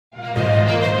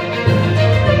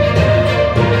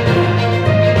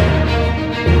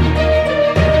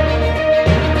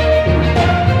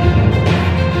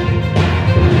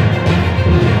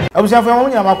Obviously, for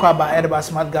when you are about Edba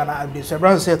Smart Ghana, I do. So,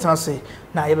 brother, say, say,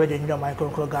 now you better know my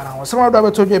control Ghana. Some of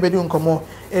the told you better come more.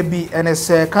 Ebi, and it's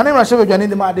can I show you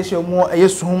the man this year more?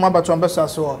 Yes, whom about to ambassador.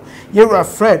 So, you're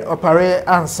Fred Opare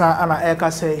Ansah and I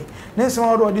say, Nancy,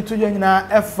 what did you na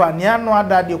Efa, Niano,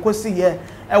 that you could see here.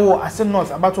 I will as not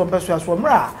about to ambassador from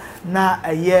Ra. Na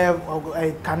a year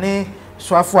a cane,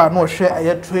 so far no share a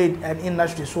year trade and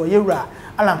industry. So, you're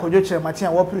Alan Kojoche Martin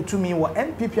wapiri to me wa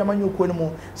NPP amanyo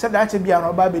kwanimu said that be an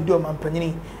oba be do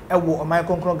mampanyini ewo o my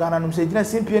konkron Ghana num se gina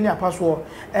simpie ne apaso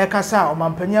e kasa o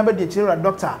mampanya be de chira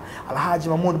doctor Alhaji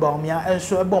Mahmoud Bawumia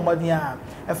enso e bom modin a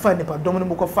e fa nipa dom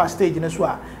ne ko fast stage ne so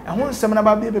a e ho nsem na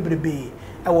ba be bebrebe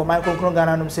ewo my konkron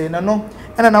Ghana num se na no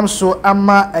ena nam so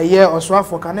ama eye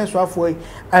osoafo kane soafo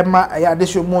ama eye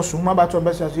adesho mo so ma ba to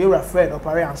be so you Fred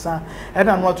Opare Ansah e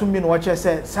na no atum bi no wo che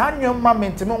se sa nwom ma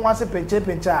menteme wase penche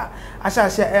a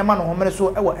se ema no homere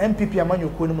so e wo MPP amanyo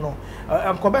kwanimu no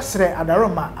enkobesre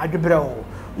adaroma adwebre o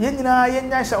yenyina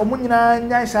yenya sha omunyina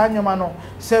nya sha anwoma no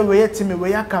se we yetimi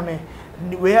we yakame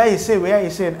we aye say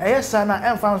eyesa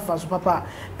na emfa so papa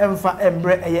emfa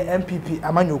embre eye MPP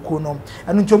amanyo ko no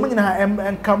anu nti omunyina ha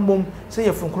enkambom se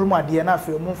ye funkurum ade na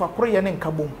afi omfa koro ye ne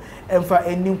nkabom emfa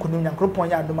enim kunum nyankropon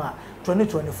ya adoma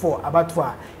 2024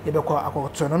 abatwa yebekọ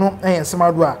akoto no ensem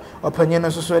ado a opanye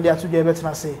no so de ato de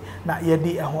betena se na ye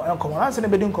di eho enkomo nanse ne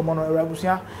bedi nkomo no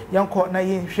erabusia yenko na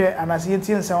yenhwe anase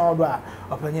yentie nsem ado a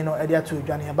opanye no de ato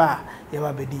dwane ba ye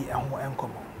ba bedi eho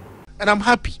enkomo. And I'm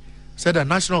happy said the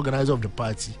national organizer of the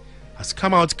party has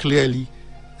come out clearly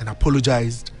and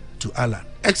apologized to Alan,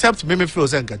 except Mimi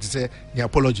feels to say the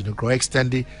apology no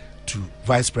extended to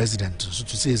vice president so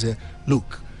to say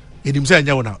look it himself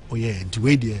oh yeah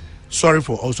and sorry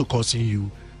for also causing you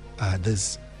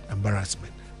this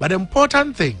embarrassment. But the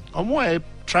important thing, I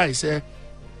try say,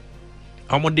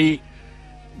 they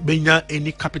benya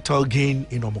any capital gain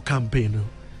in our campaign.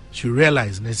 She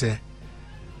realized they say,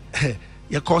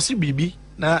 "Ya cause bibi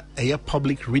na a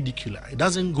public ridicule. It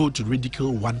doesn't go to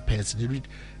ridicule one person.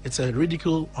 It's a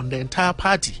ridicule on the entire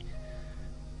party.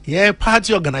 Yeah,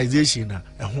 party organization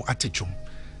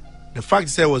the fact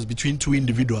say was between two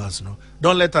individuals. No,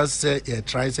 don't let us say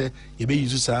try say you be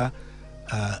use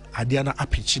Adiana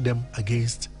pitch them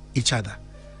against each other.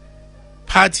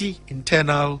 Party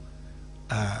internal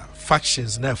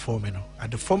factions therefore,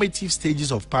 at the formative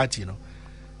stages of party,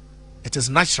 it is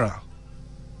natural.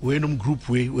 When group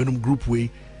way.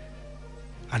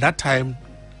 At that time,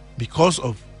 because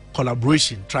of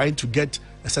collaboration, trying to get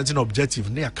a certain objective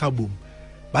near Kabum,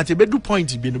 but a better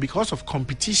point because of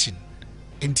competition.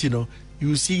 And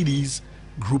you see these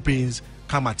groupings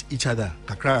come at each other,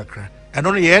 kakra, and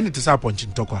only end it is up on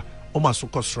Chintokwa,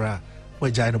 Omasukosra,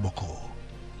 where Jaina Boko.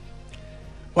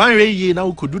 One way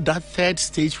now could do that third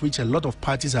stage, which a lot of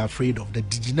parties are afraid of, the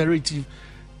degenerative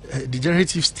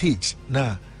stage.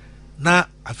 Now, I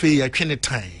feel I can't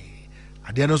time.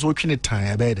 I didn't know what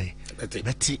time. I bet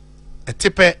a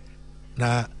tipper.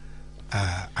 Now,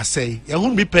 I say, I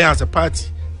won't be paying as a party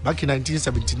back in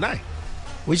 1979,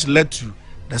 which led to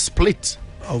the split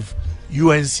of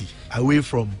UNC away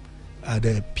from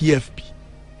the PFP.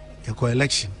 The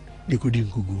election they couldn't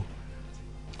go.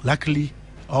 Luckily,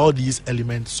 all these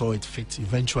elements saw it fit.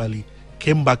 Eventually,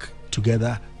 came back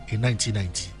together in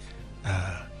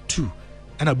 1992.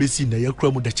 And I've been seeing the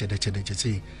Yakromu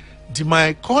say.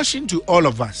 My caution to all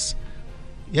of us.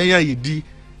 You di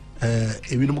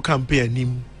Ebinum campaign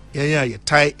nim. You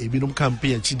tie Ebinum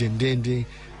campaign chidendende.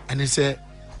 And he said,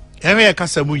 "Area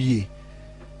kasamu ye."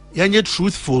 You're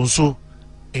truthful so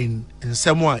in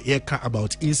someone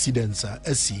about incidents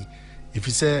see if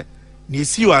you say you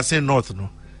see you are saying north no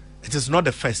it is not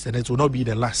the first and it will not be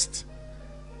the last.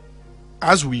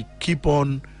 As we keep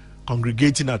on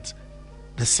congregating at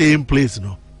the same place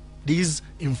these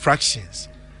infractions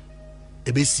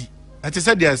ebesi I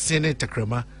said they are saying it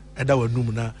takrama and that was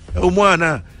numna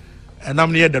umwana and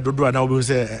I'm near the dodo and I will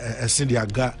say a sindi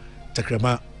aga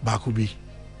takrama bakubi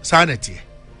sanity.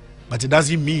 But it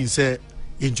doesn't mean say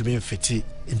into being fit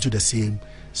into the same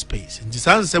space. In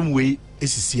the same way,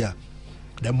 is here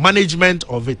the management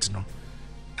of it.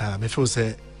 I feel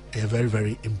say very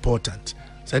very important.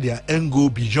 So they are go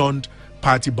beyond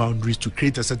party boundaries to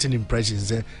create a certain impression.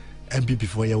 Say MPP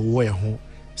for your way home.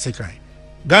 Second,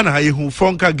 Ghana have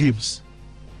Fonka games.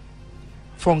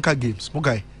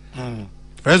 Okay.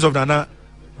 Friends of Nana,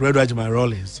 Red Regiment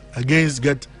Rollins against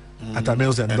get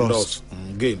Atamils and Doss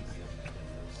game.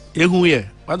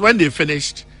 But when they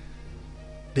finished,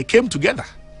 they came together.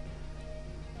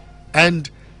 And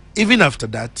even after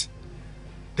that,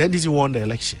 they didn't won the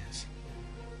elections.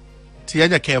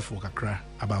 Tianya careful kakra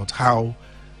about how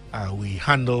we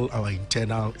handle our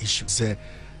internal issues.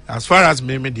 as far as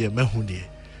me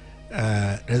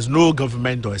there's no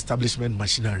government or establishment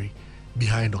machinery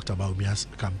behind Dr. Bawumia's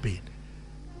campaign.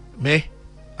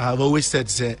 I've always said,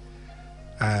 say,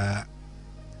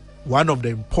 one of the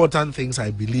important things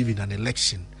I believe in an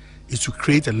election is to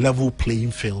create a level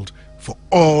playing field for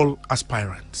all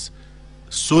aspirants,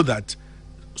 so that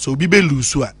Bibe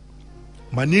Lusua,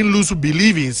 Manin Lusu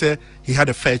believing say he had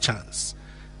a fair chance,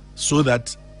 so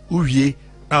that Uye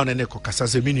now nene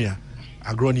kokasase minia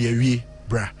agroni ewie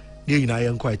bra ne yina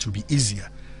yanko it will be easier.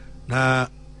 Na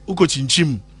uko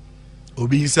chinchim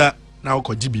obi nsa na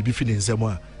uko bibi fi ne nsem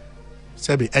a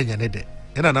sebe enya ne de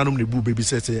ena nanom ne bu baby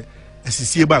say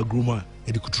asisie ba agroma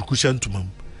e de kutukusha ntumam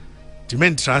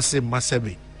diment transe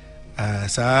masebe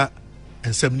sa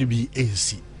ensem ni bi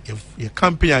ensi your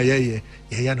campaign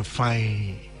yeah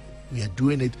fine, we are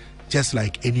doing it just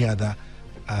like any other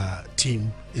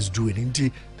team is doing.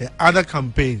 Indeed, the other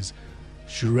campaigns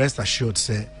should rest assured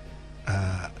say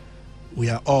we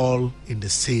are all in the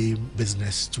same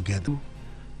business together.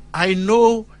 I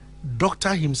know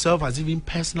Doctor himself has even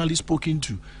personally spoken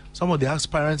to some of the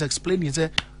aspirants, explaining say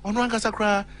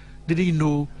Onwankasakra didn't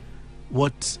know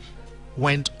what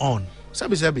went on.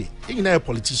 Sabi, you know,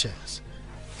 politicians,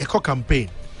 a campaign.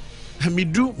 Me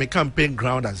do my campaign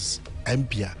ground as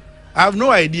MP. I have no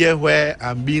idea where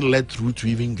I'm being led through to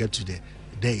even get to the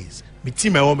days. Me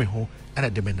team my home and I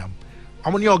demand them.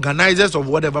 I'm on the organizers of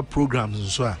whatever programs and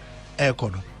so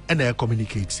on, and they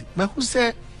communicate. Me who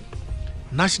say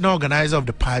national organizer of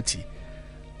the party,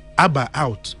 Abba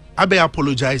out. Abba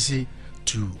apologizing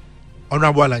to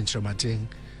Honorable Alan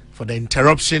for the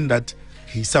interruption that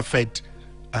he suffered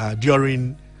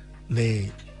during the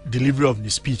delivery of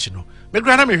the speech. You know, but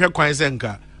Grana me hear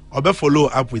Kwanzenka or follow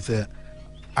up with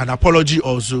an apology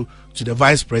also to the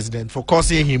vice president for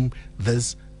causing him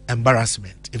this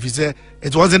embarrassment. If he say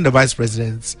it wasn't the vice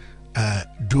president's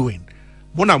doing,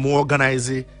 Mona mo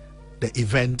organizing the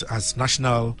event as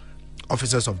national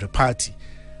officers of the party.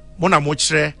 Mona mo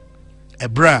chre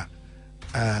ebra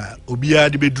obia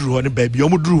de bedru ho ne baby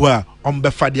omudru ho a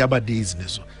ombefa de aba days ne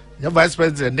so. The vice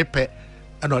president ne pe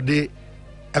and ode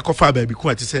ekofa baby ko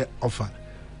ati say offer.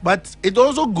 But it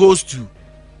also goes to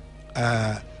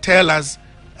tell us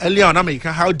earlier on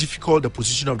America how difficult the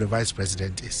position of the vice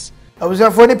president is. I was a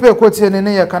funny pay quote in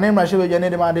a canem ratio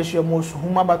Janine Madisha most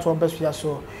whom about one best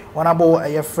so one about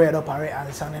a Fred Opare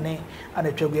Ansah and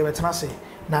a Chogi Vetanasi,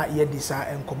 not yet desire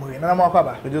and Comori. And I'm a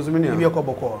papa. It doesn't mean you're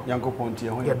Coboko, Yanko Ponti,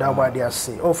 you're down by the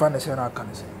say. Oh, find the I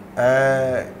can say.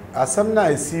 As some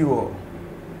night see you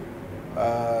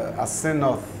as St.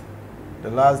 North, the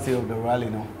last day of the rally,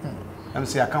 no. I'm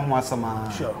saying I can't want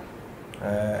some. Sure.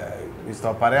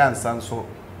 Mr. Opare Ansah, so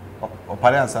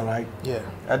Opare Ansah, right? Yeah.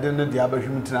 I didn't know the other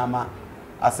human drama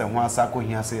as a one sako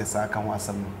here says I can want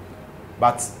some.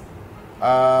 But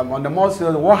on the most,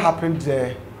 what happened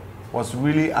there was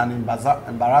really an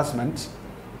embarrassment.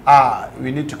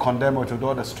 We need to condemn it with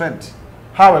all the strength.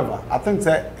 However, I think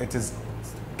that it is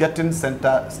getting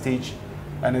center stage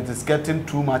and it is getting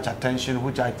too much attention,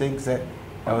 which I think that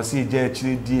I will see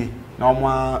JHD no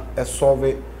more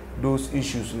solve those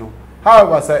issues. No.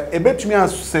 However, say a bit me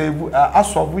as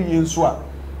solve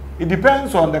it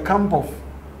depends on the camp of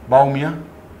Bawumia.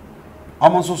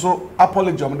 I'm also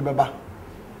apology on the baba.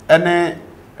 And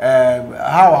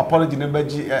how apology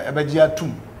nebeji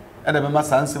tum and the mama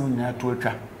sanse munya to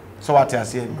atwa. So what I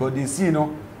say because they see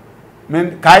no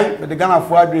men kai the Ghana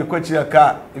for adwe kwachi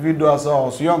aka even though I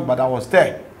was young but I was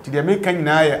there. To the make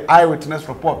eyewitness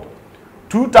report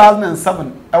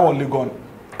 2007 I was Legon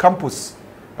campus.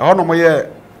 I don't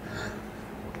know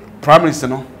primaries,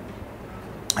 no.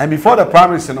 And before the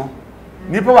primaries, no,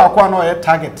 nipa wa kwa no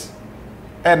target.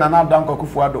 And na danko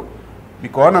kufuado.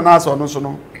 Because na so no so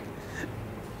no.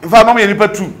 In fact, no me nipa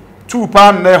two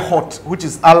pound na hot, which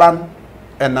is Alan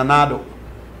and Nanado.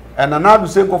 And Nanado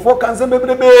say go for cancer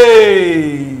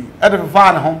baby. At the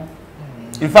fan home.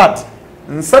 In fact,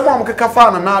 in some of the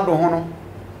kafa Nanado hono,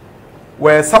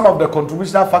 where some of the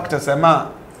contributional factors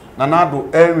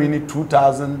Nanado winning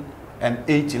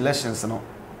 2008 elections, no.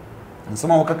 And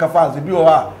some of the kafas, the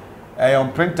BOA,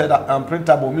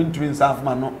 unprintable mean twins half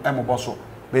man, no, Emoboso.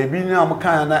 Baby, now I'm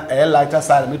kind of a lighter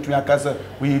side, me to your cousin,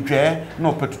 we dare,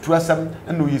 no, put to us,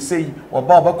 and we say, or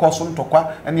Baba Cosson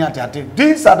Tokwa, and yet.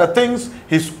 These are the things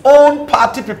his own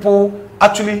party people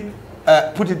actually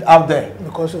put it out there.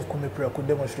 Because of Kumipra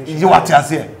demonstration. You what I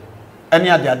say. And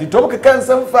yet, the Toka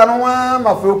cancer, Fanua,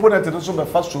 my fellow opponent, and also the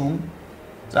first room.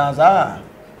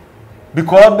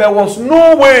 Because there was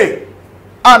no way.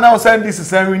 Now saying this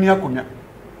is a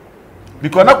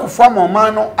because na kufa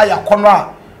mama no aya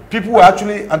konra people were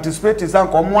actually anticipating some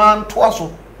come one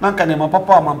twaso man kan ma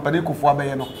papa man pane Kofi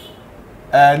abeye no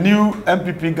new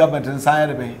MPP government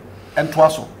inside be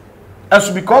entwaso as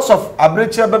because of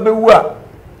abreche bebewu a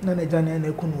na na jana na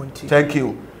ekunu nti thank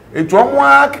you etu omo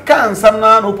akeka ansam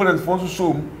na opponent for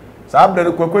so sa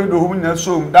abere kwakwa do hum na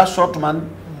so that short man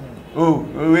oh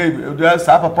we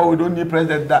sa papa we don't need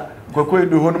president that kwakwa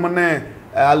do ho no na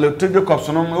alotejo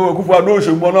kopso no Kofi ado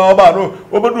ohembo na oba no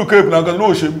obedu cape na ga no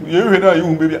ohim ye hwe na ye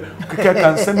hu bebia keke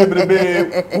kan se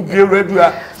mebrebe ubie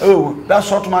redua oh that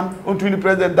short man on to the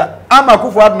president that ama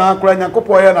Kofi ado na akora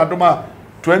nyakopo ye na doma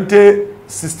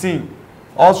 2016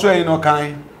 also you know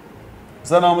kind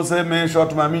so now say me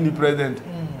short man mini president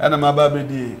and my baby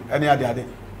di any ade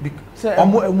say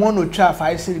omo no twa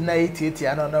 5 na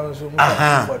 88 ana na so mo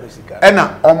for the sika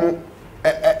ena omo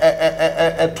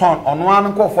ton ono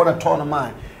an ko for the ton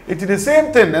man it is the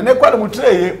same thing and equal mu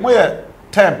tray mo ye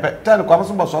 10 kwa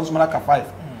so boso so ka 5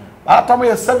 atam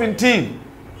ye 17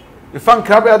 if an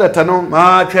crab ya that no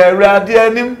ma twa ade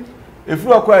anim if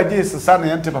you akwa agi sisa na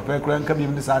yente papa ekura nka bi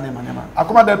mde sa na manema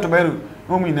akoma da to beru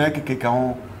no mu ina kekeka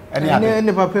ho ene ade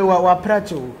ne papa wa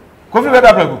prache o Kofi Fred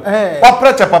Opare wa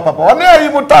prache papa one ayi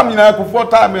mu tam nyina Kofi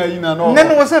tam ayi na no ne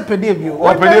no se pede bi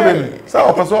o pede bi sa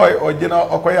opaso o gina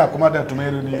okoya akoma da to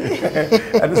meru ni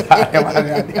ade sa ya ma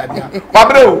ade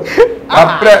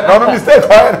Opare no mistake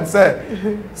o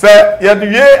say ya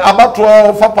duye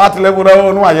abato fa part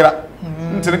level no ayira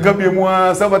ntiri ka bi mu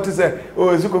a sabati se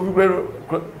o ezi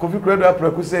Kofi Fred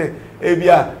Opare ku se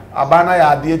ebia abana ya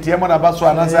ade tie mo na baso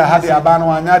anase hade abana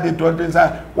wanya ade to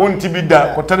nsa wonti bi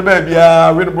da kotere ba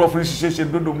bia we bro free sheshe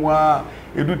dodo mu a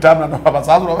edu tam na no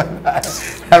basa so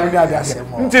ade ade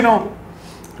ntino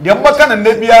de mbaka na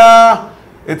ne bia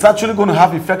it's actually going to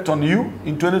have effect on you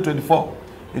in 2024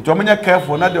 it omenya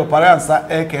careful na de Opare Ansah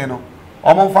eke no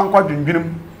omo fa nkwa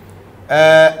dwendwinum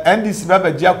NDC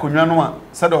baba ji akonwa no a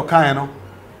se de okan no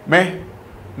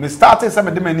me started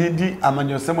some de mani di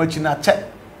amanyosem achi na che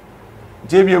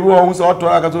JB ebu ohun so to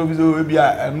aka so bizo ebi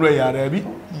a enro ya ra bi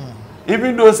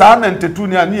even though sa 92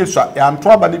 ni ani esua ya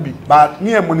nto aba ne bi ba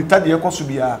ni e monitor de ekoso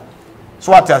bia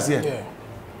so atase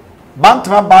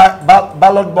bantama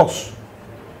ballot box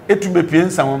etube pie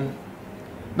nsawon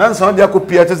na nsawo de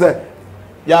akopia tese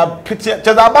ya picture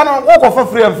tese aba no ko fa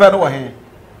free enfe no wo he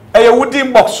e ye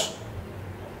wooden box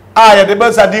ya de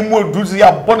basa di mo duzi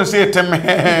ya bono se etem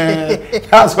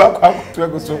that's what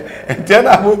kwa so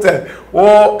entiana mote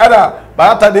o era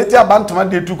bata de ti abantoma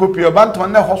de tu copy abantoma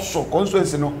na hoso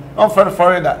constituency no on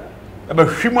Florida e ba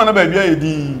hwimo na ba bia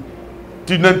yedi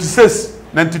 96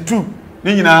 92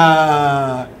 ni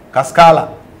nyina kaskala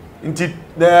nti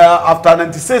after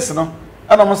 96 no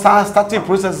and almost starting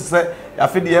process say ya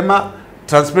fe de ema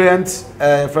transparent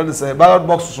friend say ballot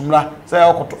box sumra say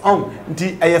okoto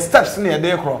nti steps na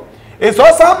dey kro it's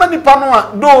also many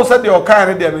pano do say the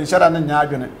okan dey me shara na nya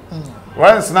adwene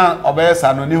once na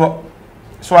obeyesa no ni ho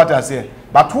so what I say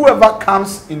but whoever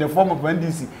comes in the form of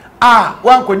NDC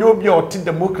wan konye obi oti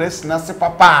democracy na se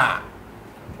papa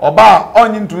oba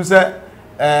onyi ntu say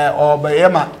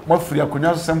obeyema mo free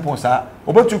akonya so simple sa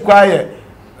obetu kwa ye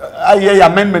aye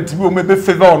amendment bi o mebe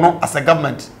favor no as a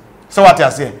government so what I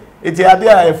say eti ade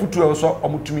a efutu so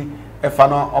omutumi efa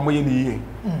no omoye ni yie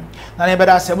na ne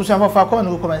beda se busu afa ko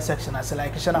no comment section as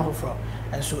like share na hofro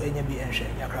enso enya bi enhwe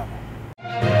yakra mo